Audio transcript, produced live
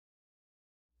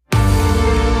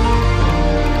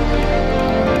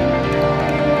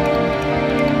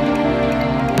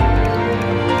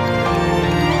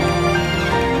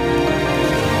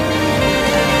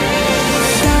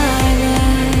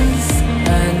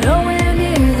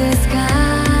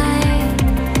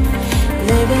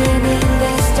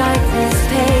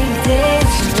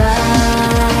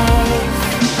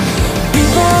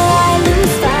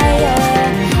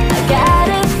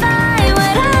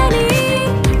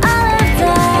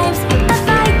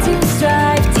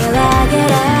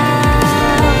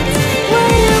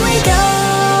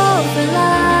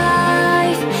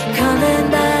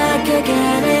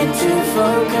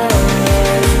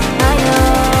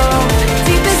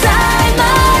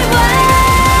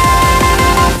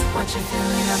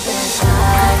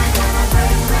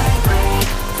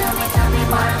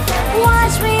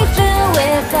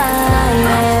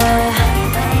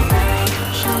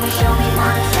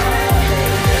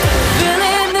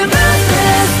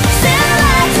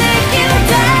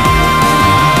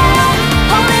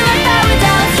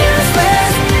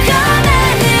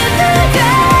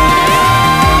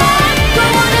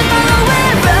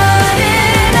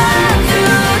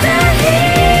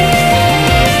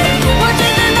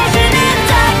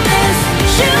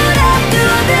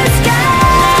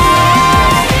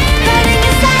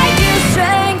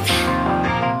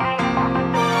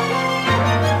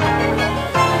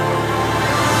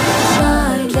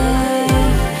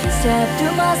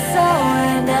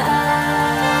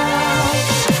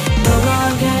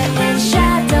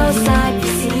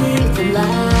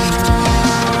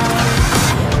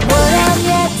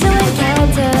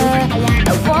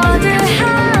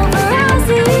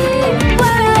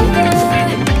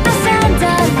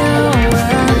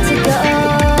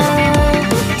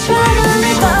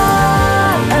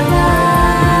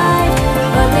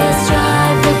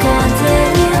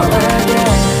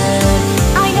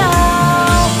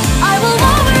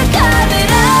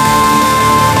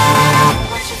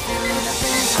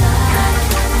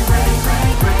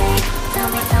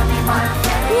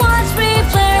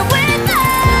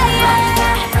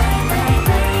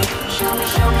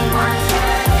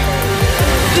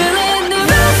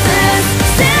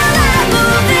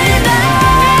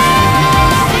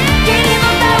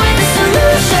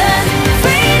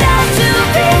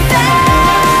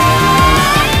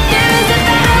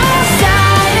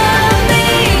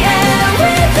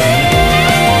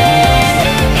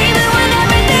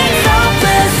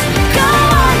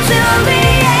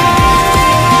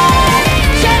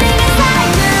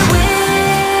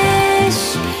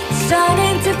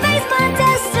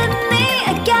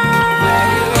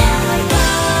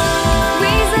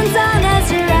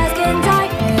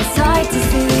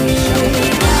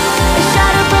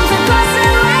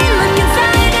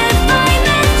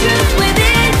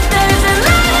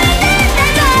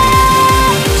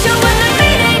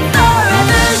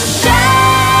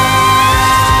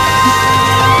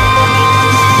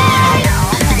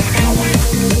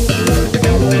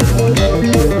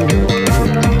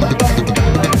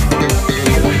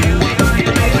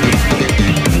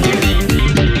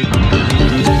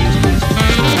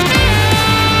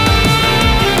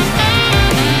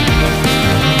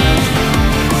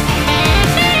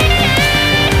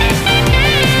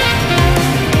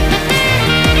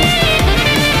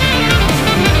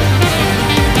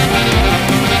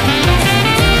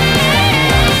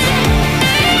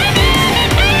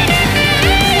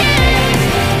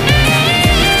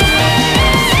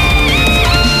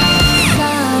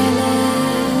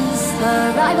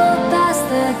survival past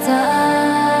the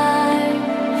time.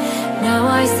 Now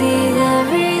I see the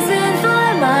reason for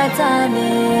my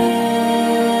timing.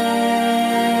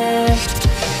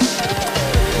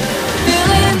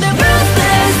 Feeling the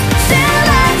bruises, still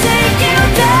I take you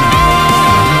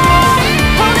down.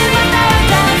 Holding my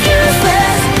marathon's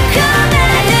useless, come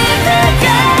and hit the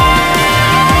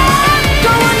ground.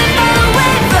 Going and far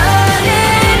away,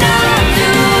 burning up to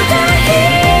the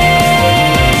heat.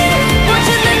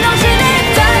 Watching the ocean in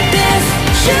darkness,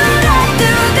 shoot up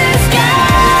through the sky.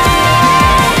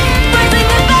 Rising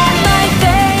above my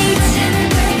fate,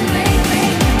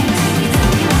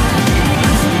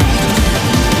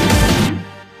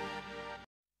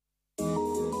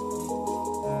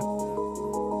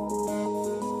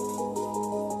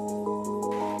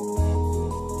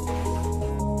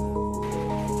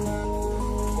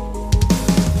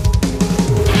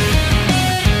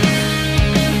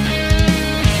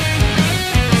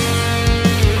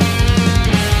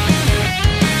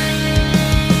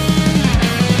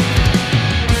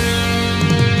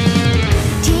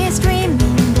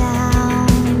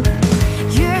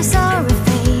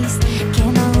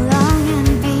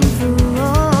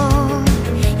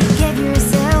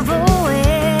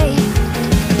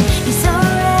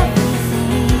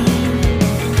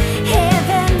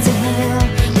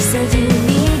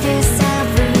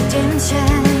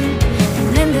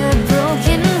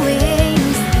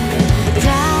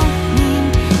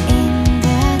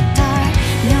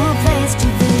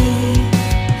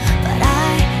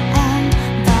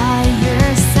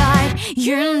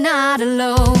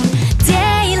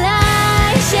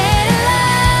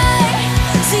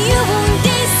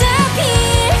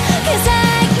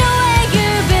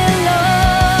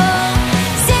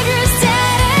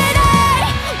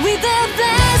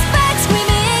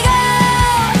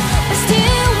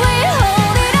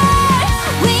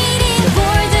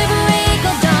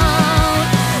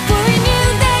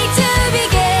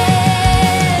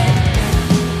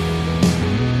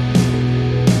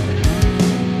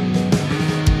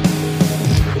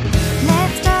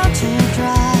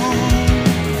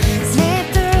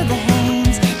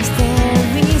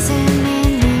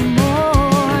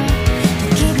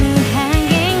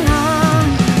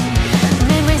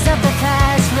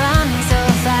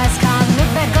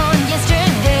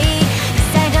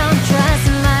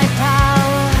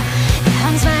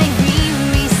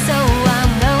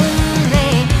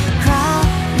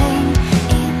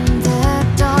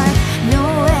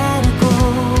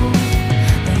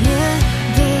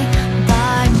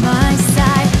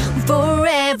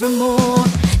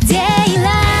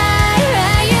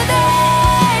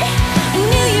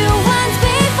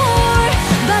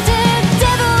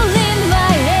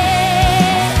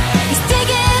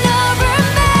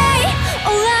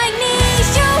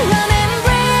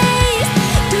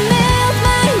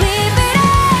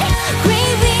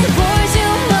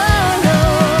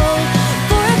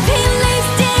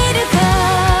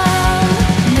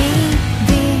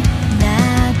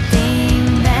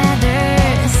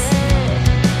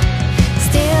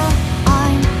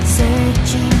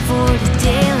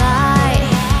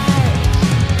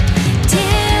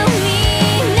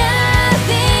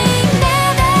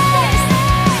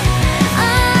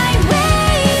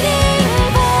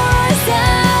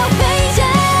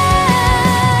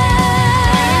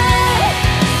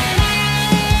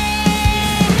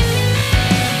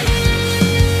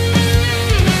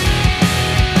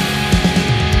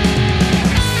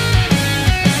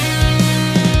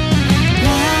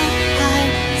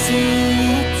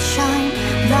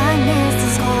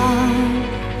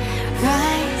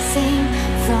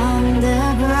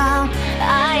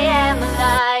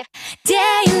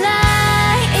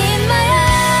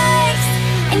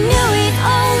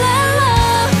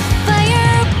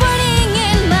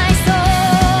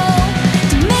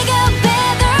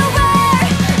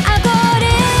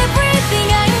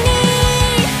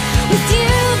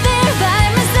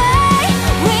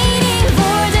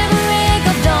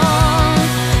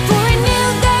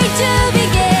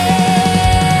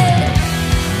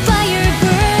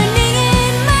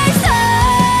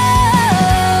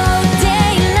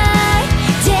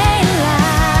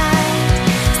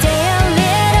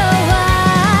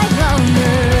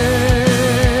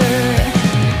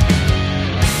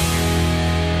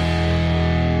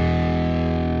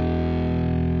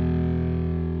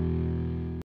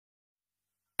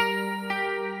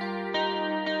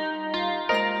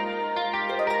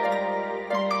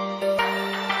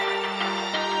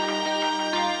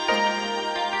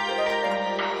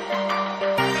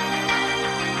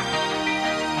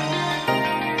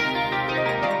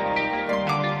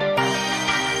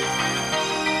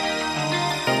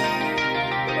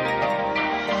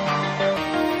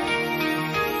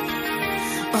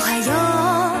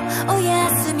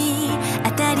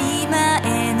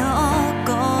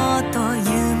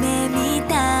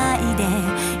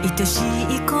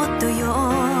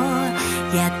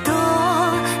 やっと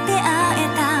出会え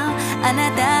たあな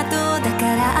たとだか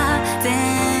ら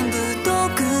全部特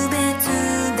別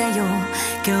だよ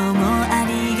今日もあ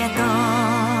りがとう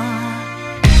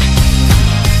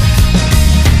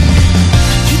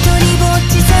一人ぼっ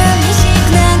ち寂し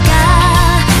くなんか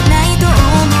ないと思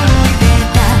って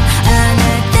たあな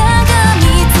たが見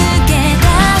つけ出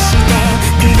して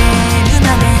くれる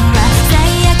までは最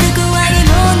悪怖い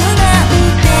ものなん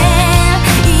て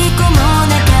一個も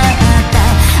なかった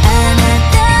あな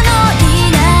たの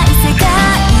いない世界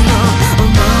を思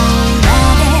うま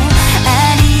であ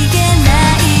りげな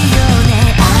いよね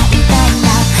会いたいな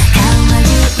顔は言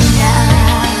うな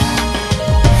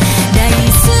大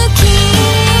好き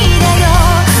だよ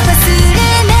忘れ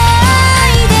な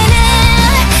いでね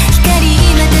光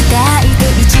またたいて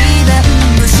一番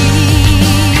星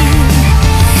誰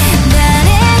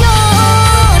よ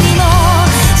りも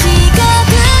近く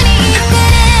にいて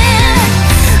ね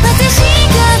私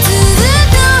がずっ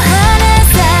と離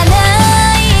さな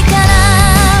いから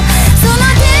その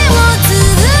手をず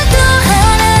っと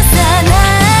離さな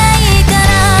いか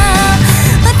ら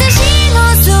私の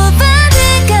そばで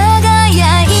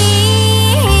輝い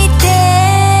て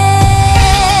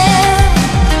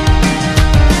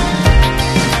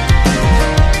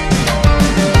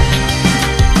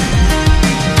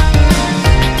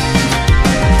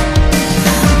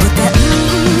ボタン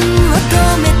を止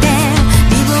めて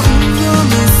リボンを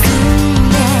結ん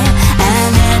であ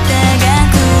なたが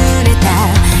くれた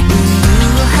リング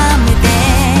をはめて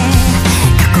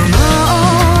過去も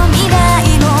未来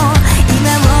も今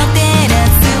を照ら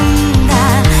すんだ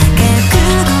覚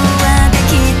悟はで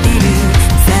きてる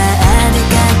さあ出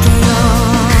かけよ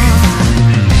う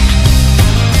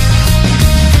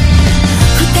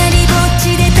二人ぼっち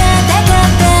で戦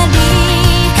ったり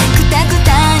くたく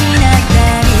たになった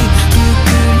り膨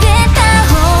れた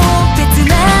ほっぺつ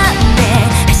なんで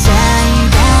はしゃい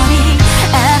だり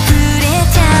溢れ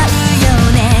ちゃうよ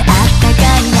ねあったか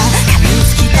いな噛み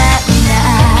つきたいな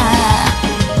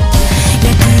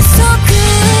約束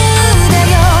だ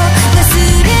よ忘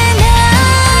れな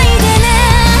いでね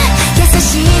優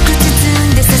しく包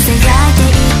んでささやいて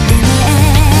いってね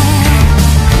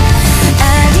あ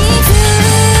りふ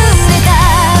れた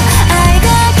愛だ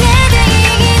けでい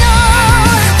いの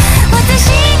私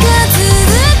がず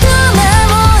っと守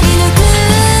り抜く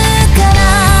から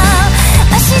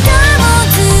明日も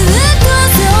ずっと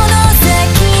その先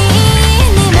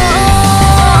にも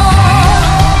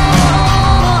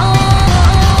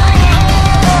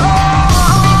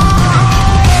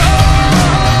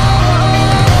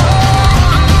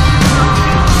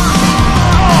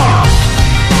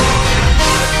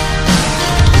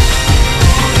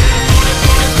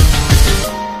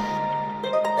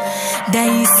大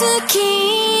好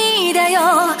きだよ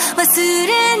忘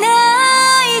れな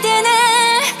いでね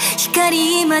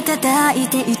光瞬い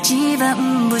て一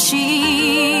番星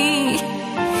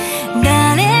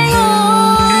誰よ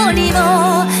りも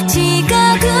近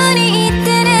くにい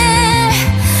てね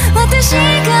私が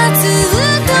ずっ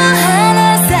と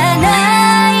離さな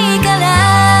いから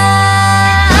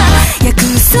約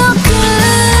束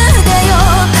だよ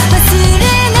忘れ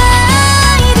な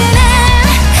いでね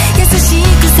優し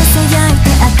くささやいて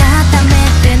温め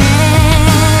てね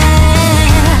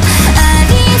あ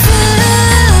りふ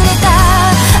れた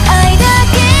愛だ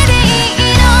けでい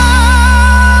いの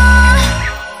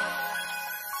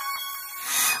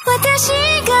私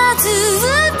がず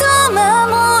っと守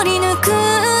り抜く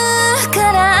か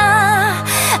ら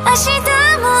明日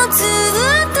もずっ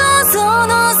とそ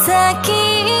の先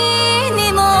に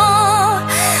も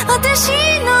私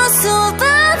のそば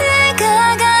で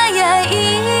輝い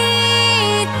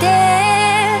て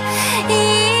い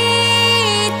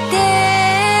て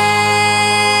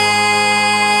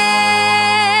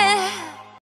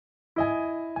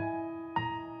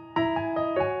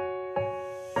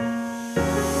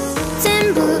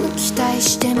全部期待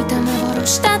してみた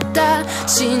幻だった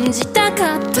信じた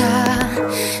かっ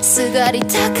たすがりた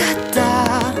かった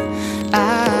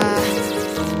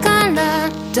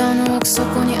体の奥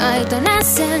底に開いた螺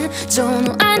旋状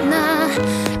の穴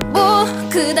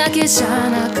僕だけじゃ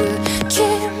なく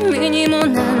君にも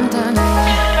なんだね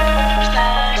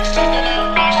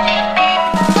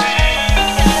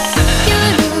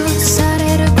許さ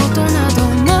れることなど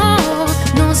も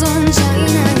望んじゃい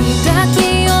ない抱き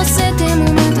寄せても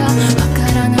まだわか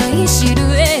らないシル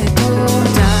エット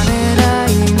ためら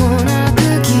いもなく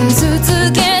傷つ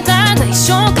けた代償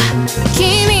か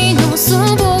君のそ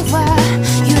ばは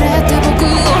揺れて僕を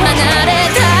離れ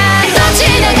たどち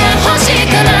らが欲しい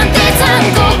かなんて残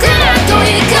酷な問い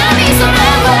神様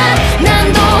は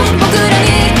何度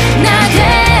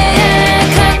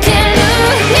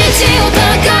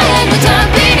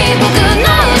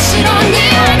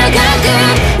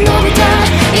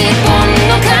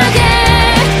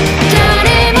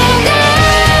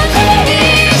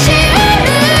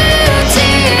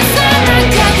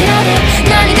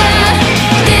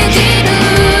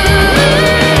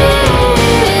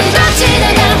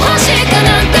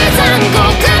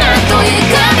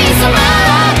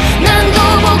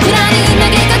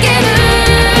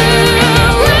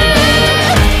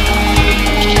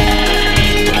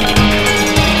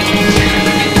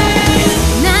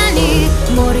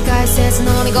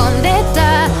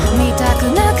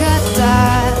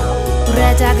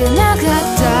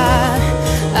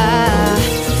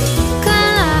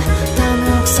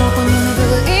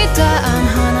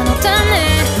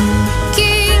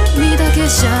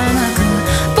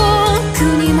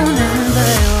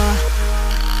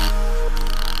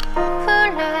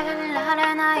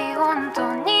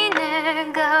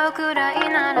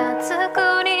ら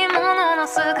作り物の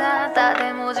姿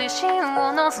でも自信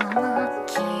を望む。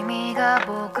君が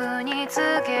僕に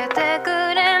告げてく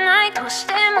れないとし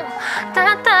ても、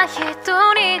たった一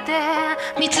人で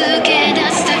見つけ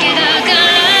出すだけだから。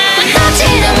どち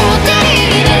らも手に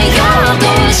入れようと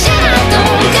しなと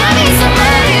神様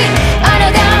に抗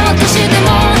うとしても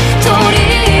取り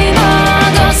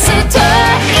戻すと、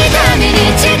痛みに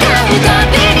誓うた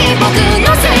びに僕の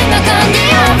背中に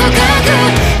深く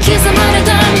刻まれた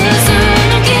無数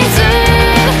の傷、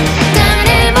誰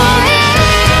も選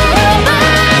ば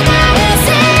ない選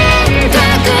択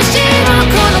肢を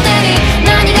この手に何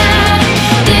が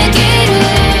できる。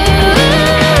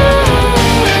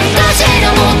どちら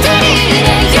も手に入れ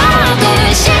ようと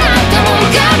しなくも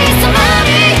神様に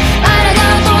抗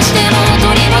うとしても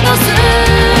取り戻す。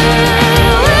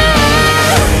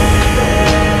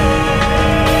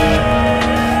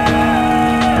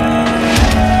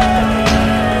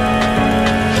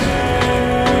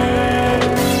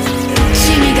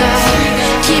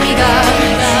君が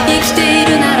生きている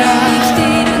なら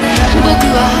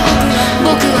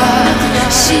僕は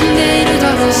死んでいる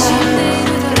だろう。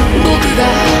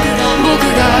僕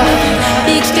が生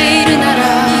きているなら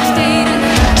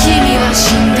君は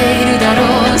死んでいるだろ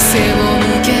う。背を向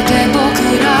けて僕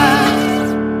ら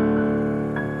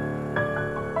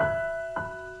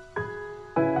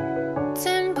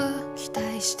全部期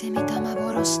待してみた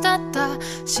幻だった。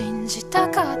信じた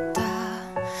かった、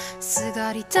す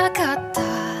がりたかった。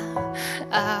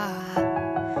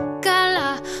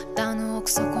体の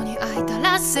奥底に開いた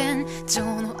螺旋状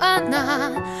の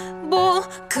穴、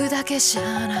僕だけじ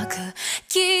ゃなく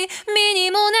君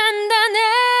にも